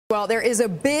Well, there is a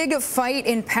big fight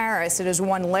in Paris. It is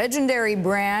one legendary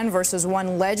brand versus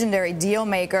one legendary deal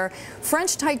maker.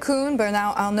 French tycoon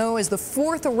Bernard Arnault is the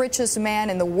fourth richest man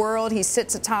in the world. He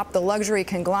sits atop the luxury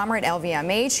conglomerate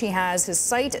LVMH. He has his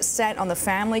sight set on the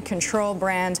family-controlled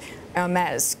brand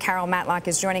Hermes. Carol Matlack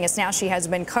is joining us now. She has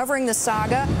been covering the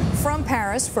saga from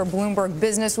Paris for Bloomberg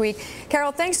Businessweek.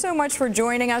 Carol, thanks so much for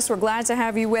joining us. We're glad to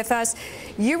have you with us.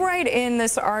 You write in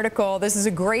this article, this is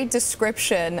a great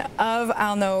description of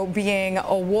Arnault being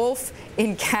a wolf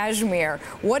in cashmere.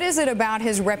 What is it about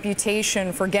his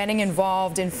reputation for getting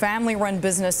involved in family-run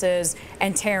businesses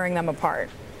and tearing them apart?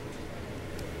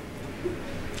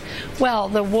 Well,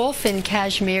 the wolf in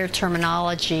cashmere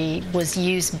terminology was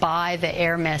used by the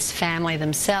Hermes family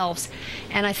themselves,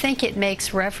 and I think it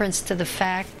makes reference to the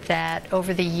fact that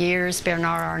over the years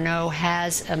Bernard Arnault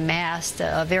has amassed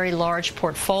a very large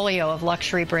portfolio of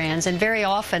luxury brands, and very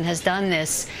often has done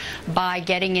this by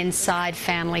getting inside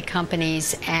family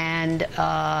companies, and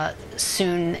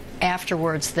soon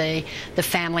afterwards the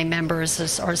family members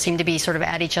seem to be sort of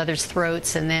at each other's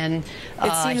throats, and then he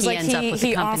ends up with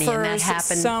the company, and that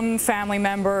happened. Some family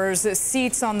members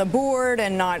seats on the board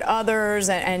and not others,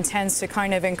 and tends to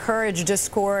kind of encourage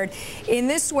discord. In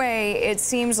this way, it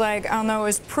seems like Arnault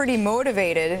is pretty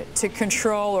motivated to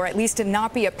control, or at least to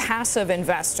not be a passive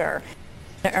investor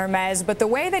in Hermes. But the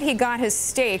way that he got his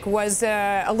stake was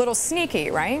a little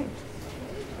sneaky, right?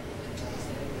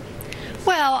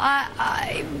 Well,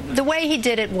 the way he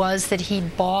did it was that he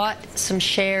bought some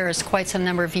shares quite some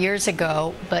number of years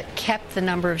ago, but kept the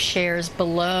number of shares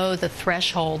below the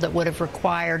threshold that would have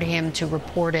required him to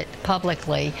report it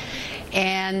publicly.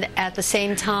 And at the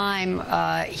same time,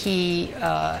 he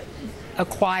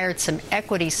acquired some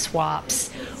equity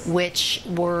swaps, which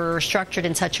were structured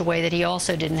in such a way that he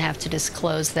also didn't have to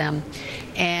disclose them.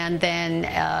 And then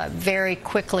very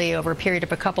quickly, over a period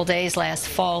of a couple days last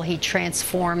fall, he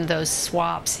transformed those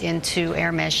swaps into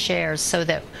Hermes shares, so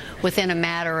that within a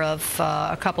matter of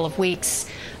a couple of weeks,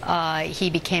 he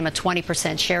became a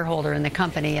 20% shareholder in the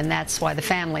company, and that's why the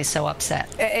family's so upset.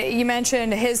 You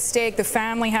mentioned his stake. The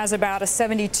family has about a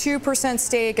 72%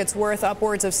 stake. It's worth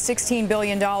upwards of $16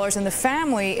 billion, and the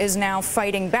family is now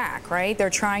fighting back, right? They're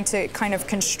trying to kind of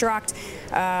construct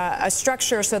a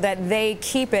structure so that they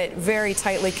keep it very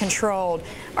tightly controlled.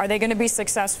 Are they going to be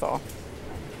successful?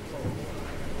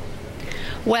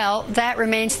 Well, that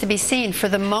remains to be seen. For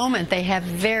the moment, they have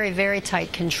very, very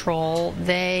tight control.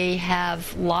 They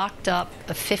have locked up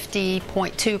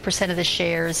 50.2% of the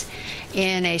shares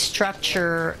in a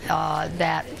structure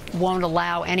that won't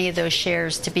allow any of those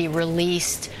shares to be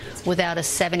released without a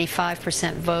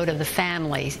 75% vote of the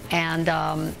family. And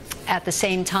at the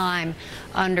same time,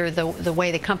 under the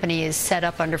way the company is set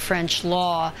up under French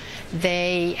law,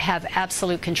 they have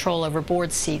absolute control over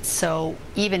board seats. So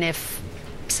even if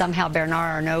somehow Bernard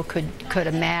Arnault could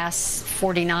amass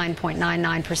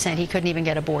 49.99%, he couldn't even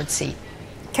get a board seat.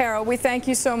 Carol, we thank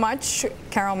you so much.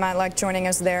 Carol Matlack joining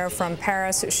us there from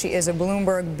Paris. She is a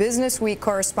Bloomberg Businessweek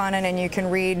correspondent, and you can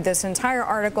read this entire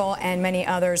article and many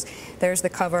others. There's the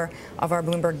cover of our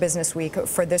Bloomberg Businessweek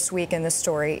for this week, and the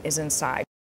story is inside.